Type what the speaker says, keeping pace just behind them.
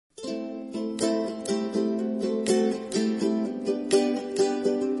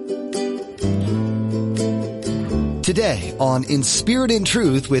Today on In Spirit and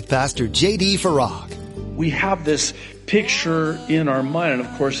Truth with Pastor J.D. Farag. We have this picture in our mind, and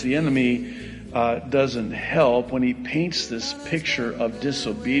of course the enemy doesn't help when he paints this picture of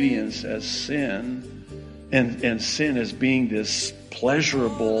disobedience as sin, and sin as being this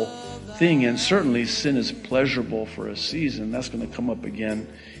pleasurable thing. And certainly sin is pleasurable for a season. That's going to come up again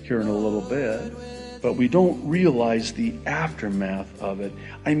here in a little bit. But we don't realize the aftermath of it.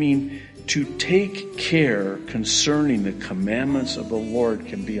 I mean, to take care concerning the commandments of the Lord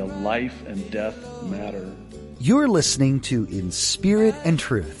can be a life and death matter. You're listening to In Spirit and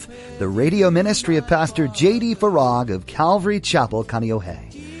Truth, the radio ministry of Pastor J.D. Farag of Calvary Chapel,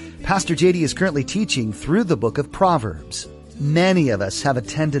 Kaneohe. Pastor J.D. is currently teaching through the book of Proverbs. Many of us have a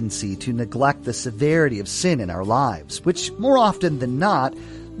tendency to neglect the severity of sin in our lives, which more often than not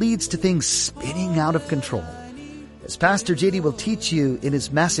leads to things spinning out of control. As Pastor J.D. will teach you in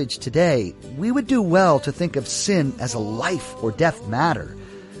his message today, we would do well to think of sin as a life or death matter,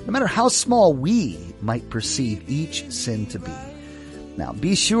 no matter how small we might perceive each sin to be. Now,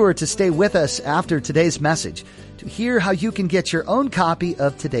 be sure to stay with us after today's message to hear how you can get your own copy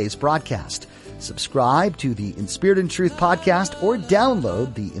of today's broadcast. Subscribe to the In Spirit and Truth podcast or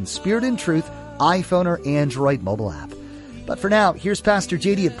download the In Spirit and Truth iPhone or Android mobile app. But for now, here's Pastor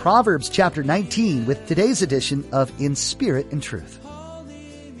J.D. at Proverbs chapter 19 with today's edition of In Spirit and Truth.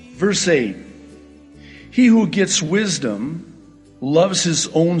 Verse 8, he who gets wisdom loves his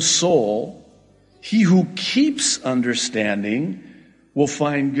own soul. He who keeps understanding will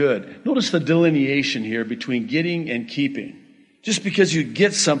find good. Notice the delineation here between getting and keeping. Just because you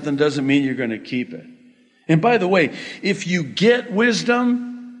get something doesn't mean you're going to keep it. And by the way, if you get wisdom,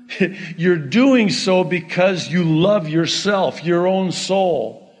 you're doing so because you love yourself, your own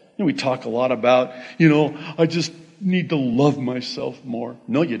soul. We talk a lot about, I just need to love myself more.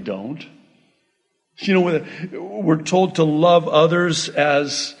 No, you don't. We're told to love others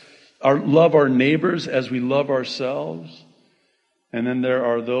love our neighbors as we love ourselves. And then there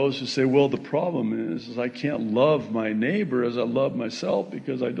are those who say, well, the problem is I can't love my neighbor as I love myself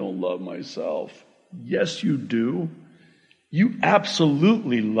because I don't love myself. Yes, you do. You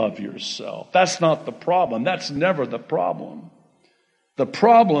absolutely love yourself. That's not the problem. That's never the problem. The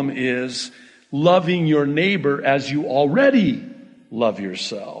problem is loving your neighbor as you already love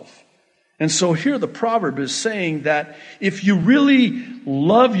yourself. And so here the proverb is saying that if you really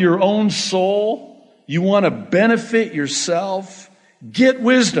love your own soul, you want to benefit yourself, get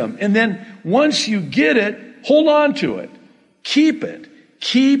wisdom. And then once you get it, hold on to it. Keep it.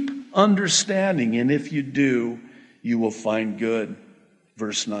 Keep understanding. And if you do, you will find good.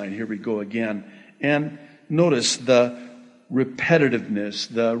 Verse 9, here we go again. And notice the repetitiveness,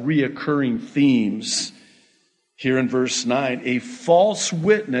 the reoccurring themes. Here in verse 9, a false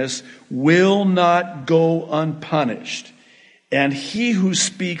witness will not go unpunished, and he who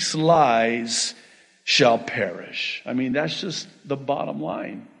speaks lies shall perish. I mean, that's just the bottom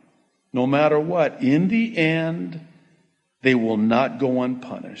line. No matter what, in the end, they will not go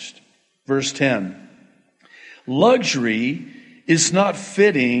unpunished. Verse 10, luxury is not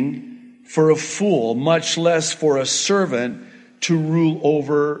fitting for a fool, much less for a servant to rule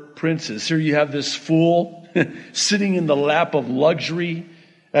over princes. Here you have this fool sitting in the lap of luxury,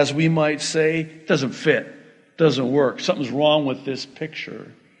 as we might say. Doesn't fit, doesn't work. Something's wrong with this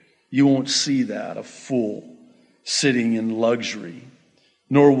picture. You won't see that, a fool sitting in luxury.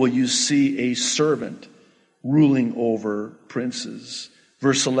 Nor will you see a servant ruling over princes.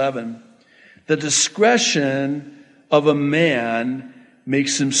 Verse 11, the discretion of a man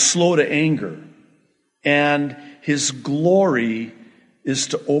makes him slow to anger, and his glory is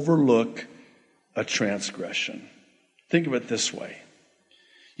to overlook a transgression. Think of it this way.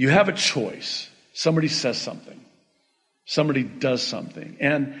 You have a choice. Somebody says something. Somebody does something.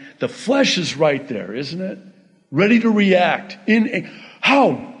 And the flesh is right there, isn't it? Ready to react.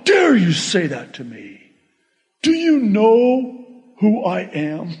 How dare you say that to me? Do you know who I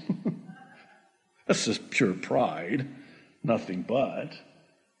am? That's just pure pride. Nothing but.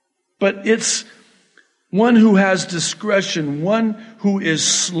 But it's one who has discretion, one who is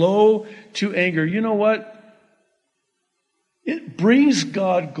slow to anger. You know what? It brings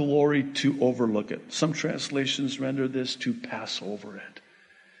God glory to overlook it. Some translations render this to pass over it.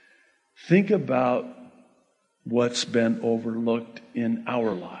 Think about what's been overlooked in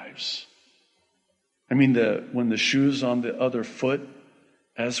our lives. I mean, when the shoe's on the other foot,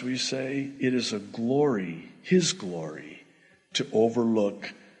 as we say, it is a glory, His glory, to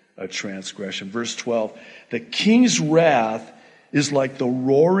overlook a transgression. Verse 12, the king's wrath is like the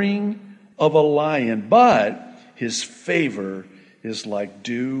roaring of a lion, but his favor is like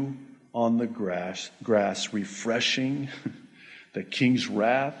dew on the grass, refreshing the king's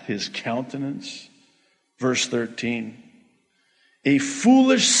wrath, his countenance. Verse 13. A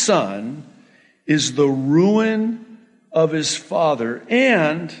foolish son is the ruin of his father,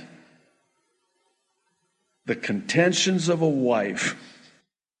 and the contentions of a wife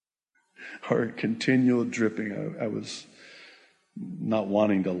are a continual dripping. I was not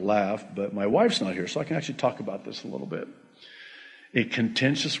wanting to laugh, but my wife's not here, so I can actually talk about this a little bit. A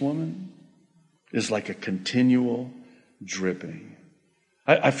contentious woman is like a continual dripping.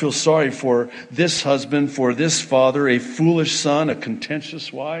 I feel sorry for this husband, for this father, a foolish son, a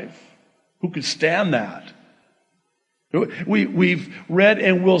contentious wife. Who could stand that? We've read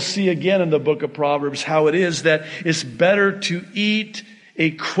and we'll see again in the book of Proverbs how it is that it's better to eat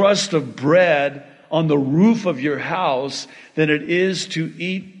a crust of bread on the roof of your house than it is to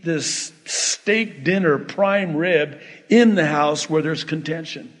eat this steak dinner, prime rib, in the house where there's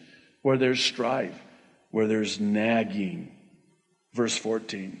contention, where there's strife, where there's nagging. Verse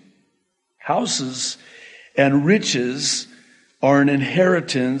 14. Houses and riches are an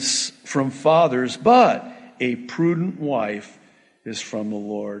inheritance from fathers, but a prudent wife is from the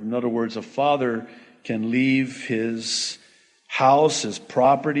Lord. In other words, a father can leave his house, his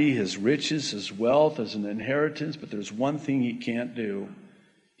property, his riches, his wealth as an inheritance, but there's one thing he can't do.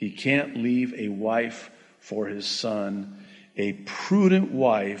 He can't leave a wife for his son. A prudent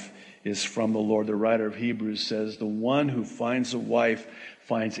wife is from the Lord. The writer of Hebrews says, the one who finds a wife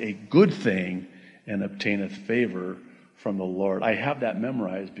finds a good thing and obtaineth favor from the Lord. I have that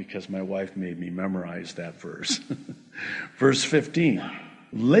memorized because my wife made me memorize that verse. Verse 15.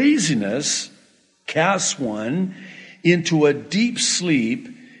 Laziness casts one into a deep sleep,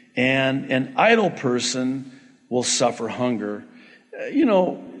 and an idle person will suffer hunger.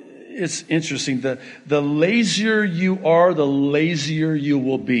 It's interesting. The lazier you are, the lazier you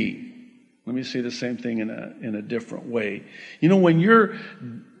will be. Let me say the same thing in a different way. When you're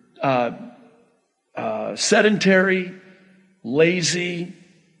sedentary, lazy,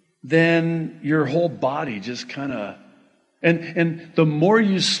 then your whole body just kind of, and the more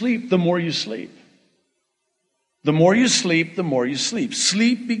you sleep, the more you sleep. The more you sleep, the more you sleep.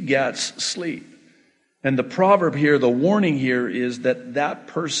 Sleep begets sleep. And the proverb here, the warning here is that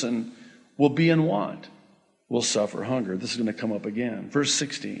person will be in want, will suffer hunger. This is going to come up again. Verse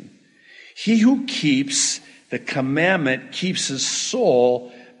 16. He who keeps the commandment keeps his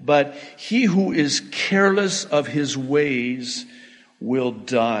soul, but he who is careless of his ways will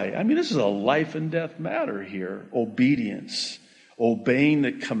die. This is a life and death matter here. Obedience, obeying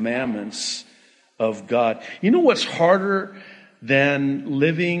the commandments of God. You know what's harder than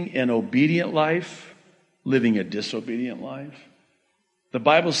living an obedient life? Living a disobedient life. The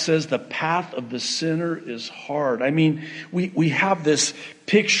Bible says the path of the sinner is hard. We have this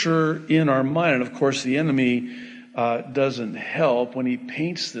picture in our mind, and of course the enemy doesn't help when he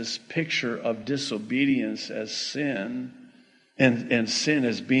paints this picture of disobedience as sin, and sin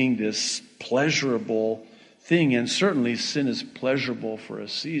as being this pleasurable thing. And certainly sin is pleasurable for a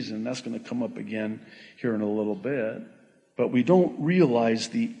season. That's going to come up again here in a little bit. But we don't realize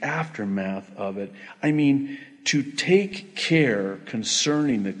the aftermath of it. To take care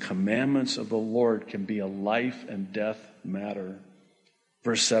concerning the commandments of the Lord can be a life and death matter.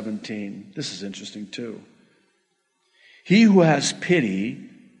 Verse 17. This is interesting too. He who has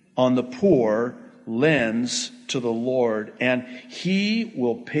pity on the poor lends to the Lord, and he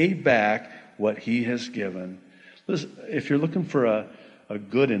will pay back what he has given. Listen, if you're looking for a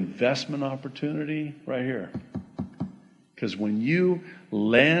good investment opportunity, right here. Because when you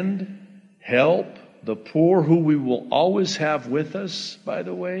lend, help the poor, who we will always have with us, by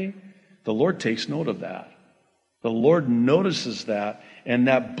the way, the Lord takes note of that. The Lord notices that, and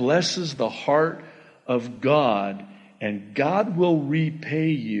that blesses the heart of God, and God will repay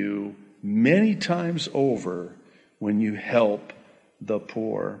you many times over when you help the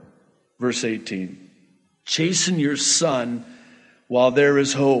poor. Verse 18. Chasten your son while there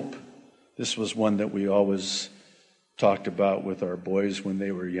is hope. This was one that we always talked about with our boys when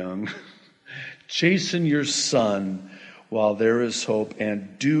they were young. Chasten your son while there is hope,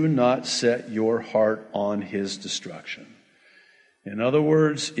 and do not set your heart on his destruction. In other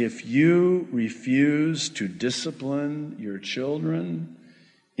words, if you refuse to discipline your children,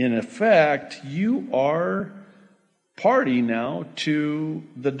 in effect, you are party now to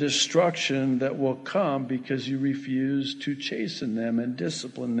the destruction that will come because you refuse to chasten them and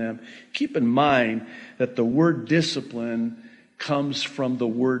discipline them. Keep in mind that the word discipline comes from the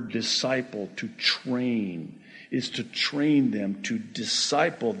word disciple, to train. Is to train them, to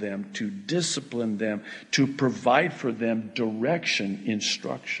disciple them, to discipline them, to provide for them direction,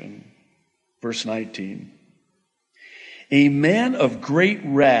 instruction. Verse 19. A man of great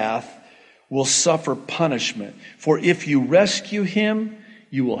wrath will suffer punishment, for if you rescue him,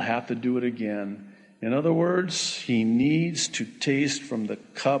 you will have to do it again. In other words, he needs to taste from the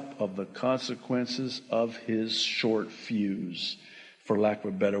cup of the consequences of his short fuse, for lack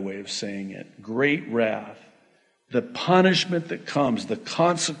of a better way of saying it. Great wrath. The punishment that comes, the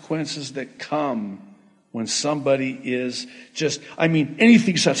consequences that come when somebody is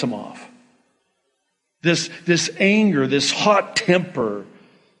anything sets them off. This anger, this hot temper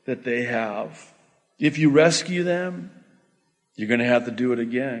that they have. If you rescue them, you're going to have to do it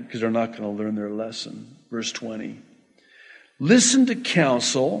again because they're not going to learn their lesson. Verse 20. Listen to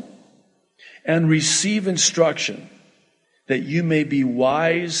counsel and receive instruction that you may be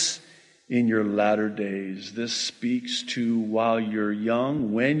wise in your latter days. This speaks to while you're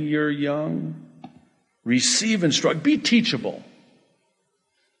young, when you're young, receive instruction, be teachable.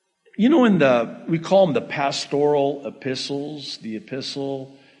 You know, we call them the pastoral epistles, the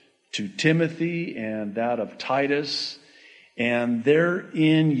epistle to Timothy and that of Titus. And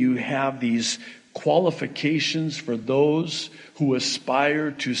therein you have these qualifications for those who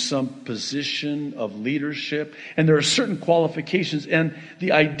aspire to some position of leadership. And there are certain qualifications. And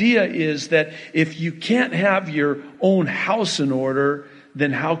the idea is that if you can't have your own house in order,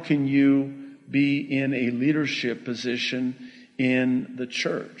 then how can you be in a leadership position in the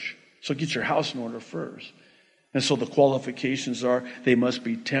church? So get your house in order first. And so the qualifications are they must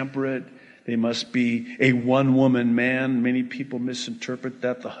be temperate. They must be a one-woman man. Many people misinterpret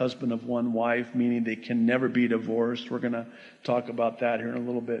that, the husband of one wife, meaning they can never be divorced. We're going to talk about that here in a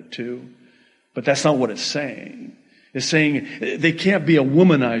little bit too. But that's not what it's saying. It's saying they can't be a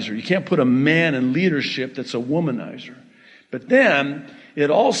womanizer. You can't put a man in leadership that's a womanizer. But then it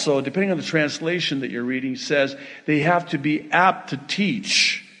also, depending on the translation that you're reading, says they have to be apt to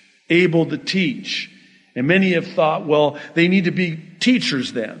teach, able to teach. And many have thought, well, they need to be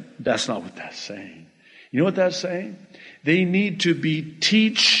teachers then. That's not what that's saying. You know what that's saying? They need to be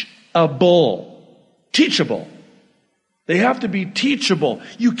teachable. Teachable. They have to be teachable.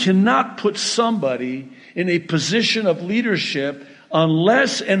 You cannot put somebody in a position of leadership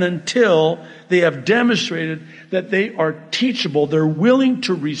unless and until they have demonstrated that they are teachable. They're willing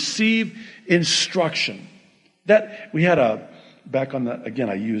to receive instruction. That we had back on the, again,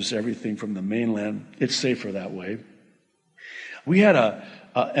 I use everything from the mainland. It's safer that way. We had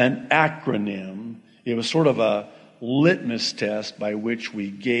an acronym. It was sort of a litmus test by which we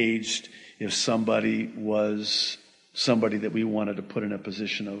gauged if somebody was somebody that we wanted to put in a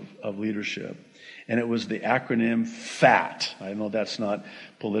position of leadership. And it was the acronym FAT. I know that's not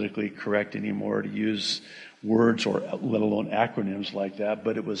politically correct anymore to use words or let alone acronyms like that,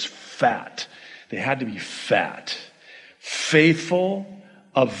 but it was FAT. They had to be FAT. Faithful,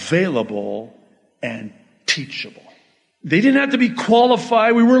 available, and teachable. They didn't have to be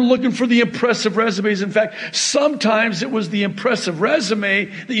qualified. We weren't looking for the impressive resumes. In fact, sometimes it was the impressive resume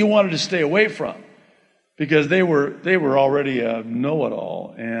that you wanted to stay away from because they were already a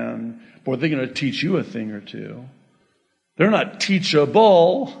know-it-all. And boy, they're going to teach you a thing or two. They're not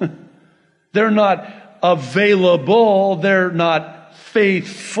teachable. They're not available. They're not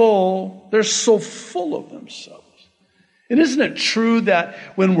faithful. They're so full of themselves. And isn't it true that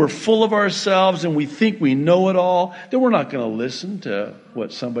when we're full of ourselves and we think we know it all, that we're not going to listen to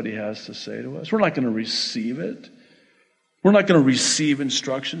what somebody has to say to us? We're not going to receive it. We're not going to receive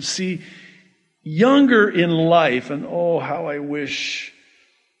instruction. See, younger in life, and oh, how I wish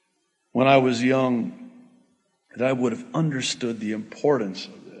when I was young that I would have understood the importance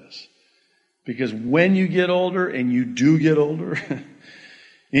of this. Because when you get older, and you do get older,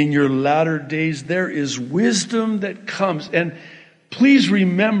 in your latter days, there is wisdom that comes. And please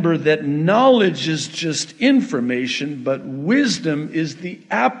remember that knowledge is just information, but wisdom is the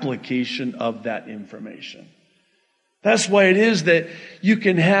application of that information. That's why it is that you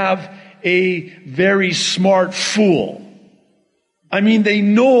can have a very smart fool. I mean, they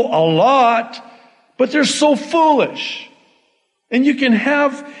know a lot, but they're so foolish. And you can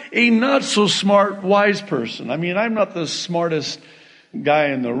have a not so smart wise person. I mean, I'm not the smartest guy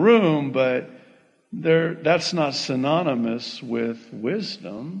in the room, but that's not synonymous with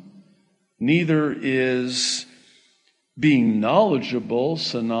wisdom. Neither is being knowledgeable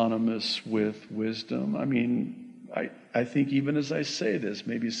synonymous with wisdom. I mean, I think even as I say this,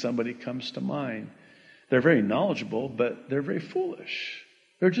 maybe somebody comes to mind. They're very knowledgeable, but they're very foolish.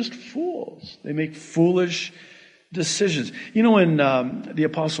 They're just fools. They make foolish decisions. You know, when the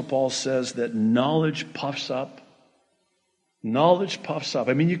Apostle Paul says that knowledge puffs up, Knowledge puffs up.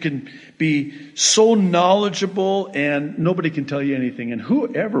 I mean, you can be so knowledgeable and nobody can tell you anything. And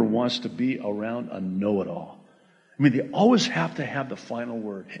whoever wants to be around a know-it-all? I mean, they always have to have the final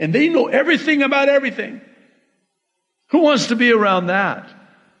word. And they know everything about everything. Who wants to be around that?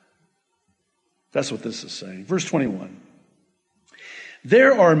 That's what this is saying. Verse 21.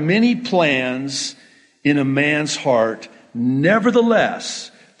 There are many plans in a man's heart. Nevertheless,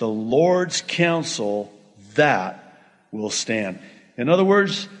 the Lord's counsel, that will stand. In other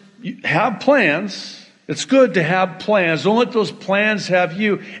words, you have plans. It's good to have plans. Don't let those plans have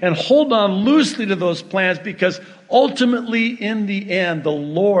you. And hold on loosely to those plans, because ultimately, in the end, the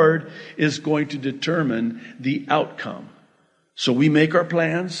Lord is going to determine the outcome. So we make our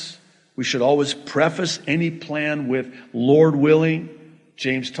plans. We should always preface any plan with Lord willing.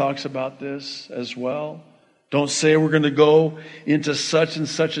 James talks about this as well. Don't say we're going to go into such and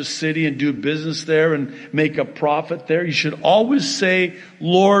such a city and do business there and make a profit there. You should always say,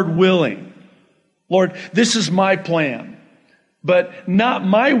 Lord willing. Lord, this is my plan, but not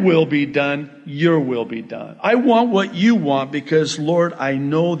my will be done, your will be done. I want what you want because, Lord, I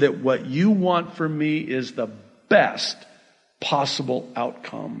know that what you want for me is the best possible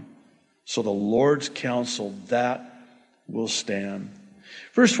outcome. So the Lord's counsel, that will stand.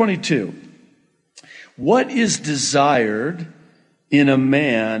 Verse 22. What is desired in a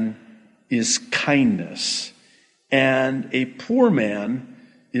man is kindness, and a poor man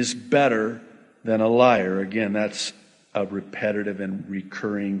is better than a liar. Again, that's a repetitive and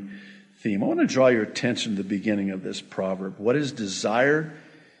recurring theme. I want to draw your attention to the beginning of this proverb. What is desired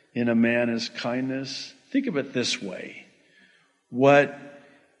in a man is kindness. Think of it this way. What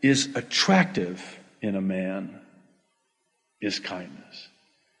is attractive in a man is kindness.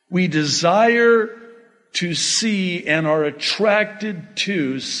 We desire to see and are attracted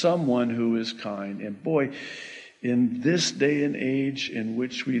to someone who is kind. And boy, in this day and age in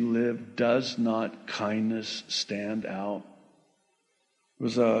which we live, does not kindness stand out? It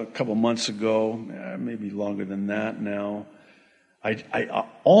was a couple months ago, maybe longer than that now. I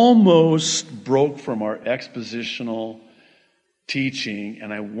almost broke from our expositional teaching,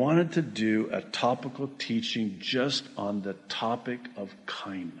 and I wanted to do a topical teaching just on the topic of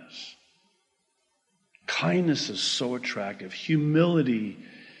kindness. Kindness is so attractive. Humility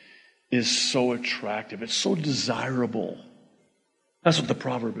is so attractive. It's so desirable. That's what the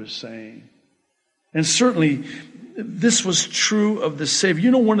proverb is saying. And certainly, this was true of the Savior.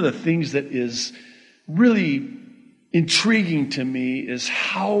 You know, one of the things that is really intriguing to me is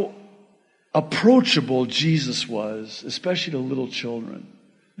how approachable Jesus was, especially to little children.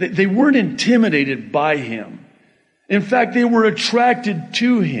 They weren't intimidated by him. In fact, they were attracted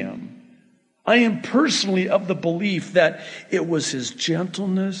to him. I am personally of the belief that it was his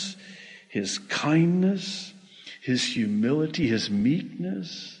gentleness, his kindness, his humility, his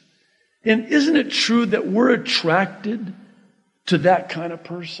meekness. And isn't it true that we're attracted to that kind of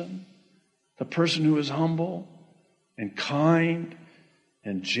person? The person who is humble and kind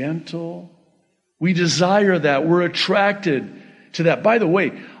and gentle. We desire that. We're attracted to that. By the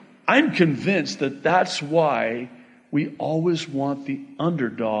way, I'm convinced that that's why we always want the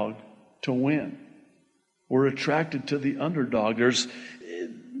underdog to win. We're attracted to the underdog. There's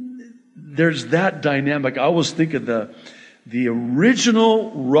that dynamic. I always think of the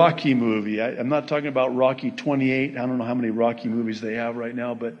original Rocky movie. I'm not talking about Rocky 28. I don't know how many Rocky movies they have right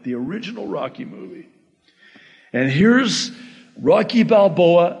now, but the original Rocky movie. And here's Rocky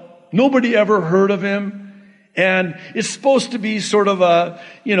Balboa. Nobody ever heard of him. And it's supposed to be sort of a,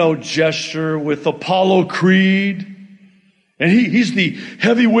 gesture with Apollo Creed. And he's the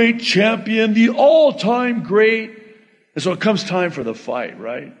heavyweight champion, the all-time great. And so it comes time for the fight,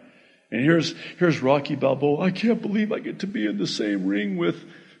 right? And here's Rocky Balboa. I can't believe I get to be in the same ring with,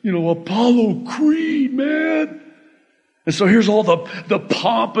 Apollo Creed, man. And so here's all the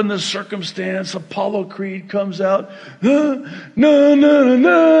pomp and the circumstance. Apollo Creed comes out. No.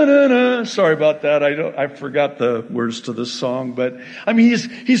 Sorry about that. I forgot the words to the song, but I mean,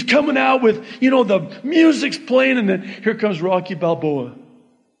 he's coming out with, the music's playing, and then here comes Rocky Balboa.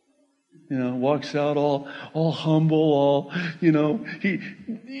 Walks out all humble, all, he's going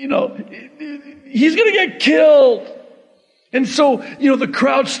to get killed. And so, the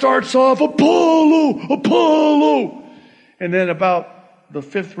crowd starts off, Apollo. And then about the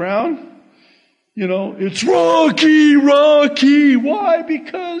fifth round, it's Rocky. Why?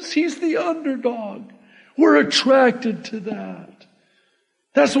 Because he's the underdog. We're attracted to that.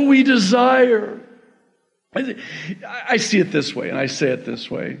 That's what we desire. I see it this way, and I say it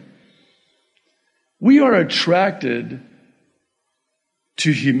this way. We are attracted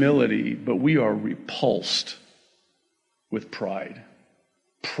to humility, but we are repulsed with pride.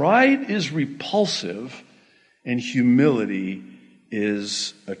 Pride is repulsive and humility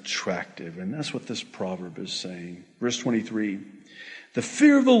is attractive. And that's what this proverb is saying. Verse 23, the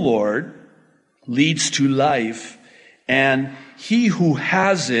fear of the Lord leads to life, and he who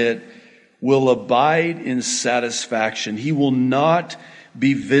has it will abide in satisfaction. He will not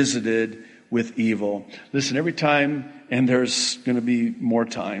be visited with evil. Listen, every time, and there's going to be more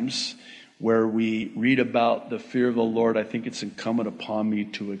times, where we read about the fear of the Lord, I think it's incumbent upon me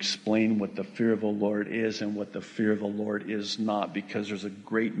to explain what the fear of the Lord is and what the fear of the Lord is not, because there's a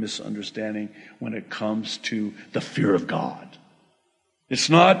great misunderstanding when it comes to the fear of God. It's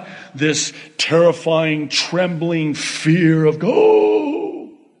not this terrifying, trembling fear of God.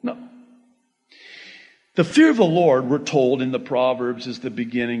 No. The fear of the Lord, we're told in the Proverbs, is the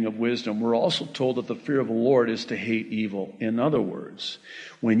beginning of wisdom. We're also told that the fear of the Lord is to hate evil. In other words,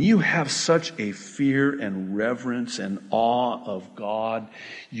 when you have such a fear and reverence and awe of God,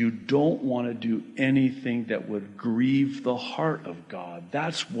 you don't want to do anything that would grieve the heart of God.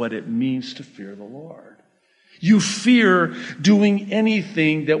 That's what it means to fear the Lord. You fear doing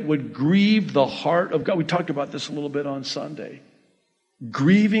anything that would grieve the heart of God. We talked about this a little bit on Sunday.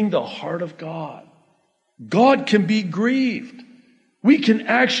 Grieving the heart of God. God can be grieved. We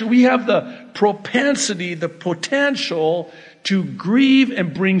have the propensity, the potential to grieve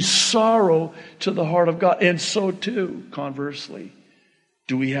and bring sorrow to the heart of God. And so too, conversely,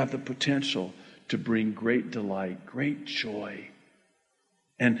 do we have the potential to bring great delight, great joy,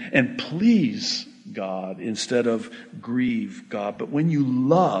 and please God instead of grieve God. But when you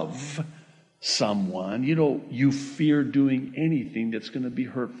love someone, you fear doing anything that's going to be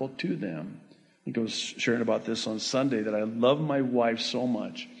hurtful to them. I think I was sharing about this on Sunday, that I love my wife so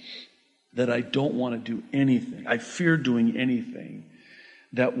much that I don't want to do anything. I fear doing anything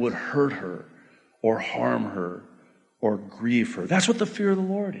that would hurt her or harm her or grieve her. That's what the fear of the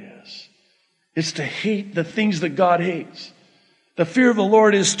Lord is. It's to hate the things that God hates. The fear of the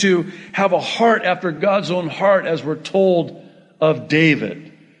Lord is to have a heart after God's own heart, as we're told of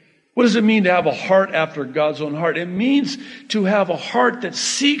David. What does it mean to have a heart after God's own heart? It means to have a heart that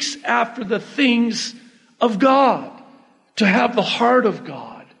seeks after the things of God, to have the heart of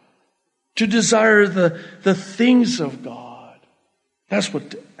God, to desire the things of God. That's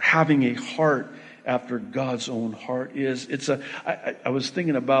what having a heart after God's own heart is. I was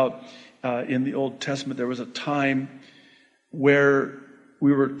thinking about in the Old Testament, there was a time where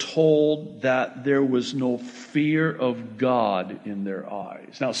we were told that there was no fear of God in their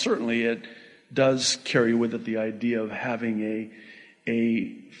eyes. Now, certainly it does carry with it the idea of having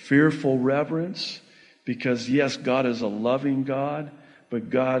a fearful reverence, because yes, God is a loving God, but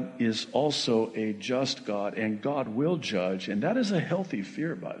God is also a just God, and God will judge, and that is a healthy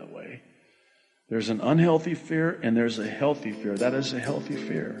fear, by the way. There's an unhealthy fear, and there's a healthy fear. That is a healthy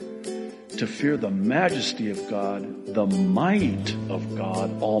fear. To fear the majesty of God, the might of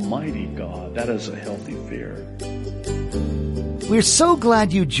God, Almighty God. That is a healthy fear. We're so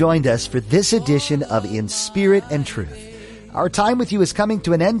glad you joined us for this edition of In Spirit and Truth. Our time with you is coming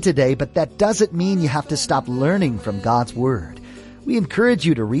to an end today, but that doesn't mean you have to stop learning from God's Word. We encourage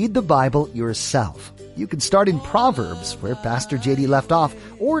you to read the Bible yourself. You can start in Proverbs, where Pastor JD left off,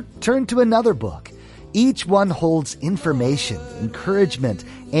 or turn to another book. Each one holds information, encouragement,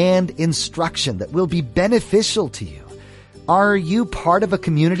 and instruction that will be beneficial to you. Are you part of a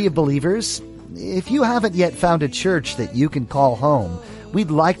community of believers? If you haven't yet found a church that you can call home, we'd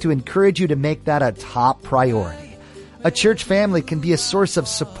like to encourage you to make that a top priority. A church family can be a source of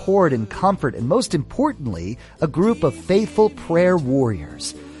support and comfort, and most importantly, a group of faithful prayer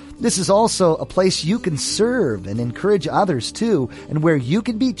warriors. This is also a place you can serve and encourage others too, and where you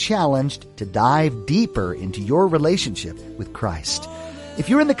can be challenged to dive deeper into your relationship with Christ. If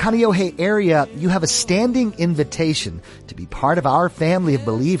you're in the Kaneohe area, you have a standing invitation to be part of our family of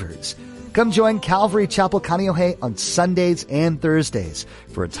believers. Come join Calvary Chapel Kaneohe on Sundays and Thursdays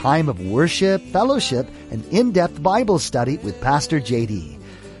for a time of worship, fellowship, and in-depth Bible study with Pastor JD.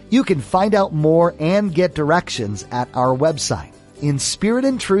 You can find out more and get directions at our website,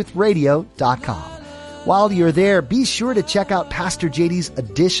 inspiritandtruthradio.com. While you're there, be sure to check out Pastor JD's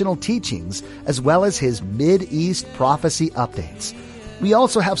additional teachings as well as his Mid-East prophecy updates. We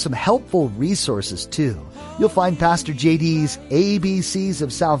also have some helpful resources too. You'll find Pastor JD's ABCs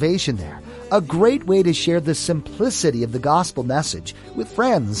of Salvation there, a great way to share the simplicity of the gospel message with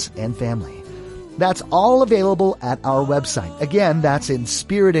friends and family. That's all available at our website. Again, that's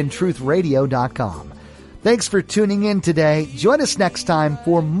inspiritandtruthradio.com. Thanks for tuning in today. Join us next time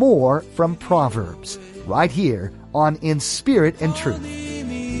for more from Proverbs, right here on In Spirit and Truth.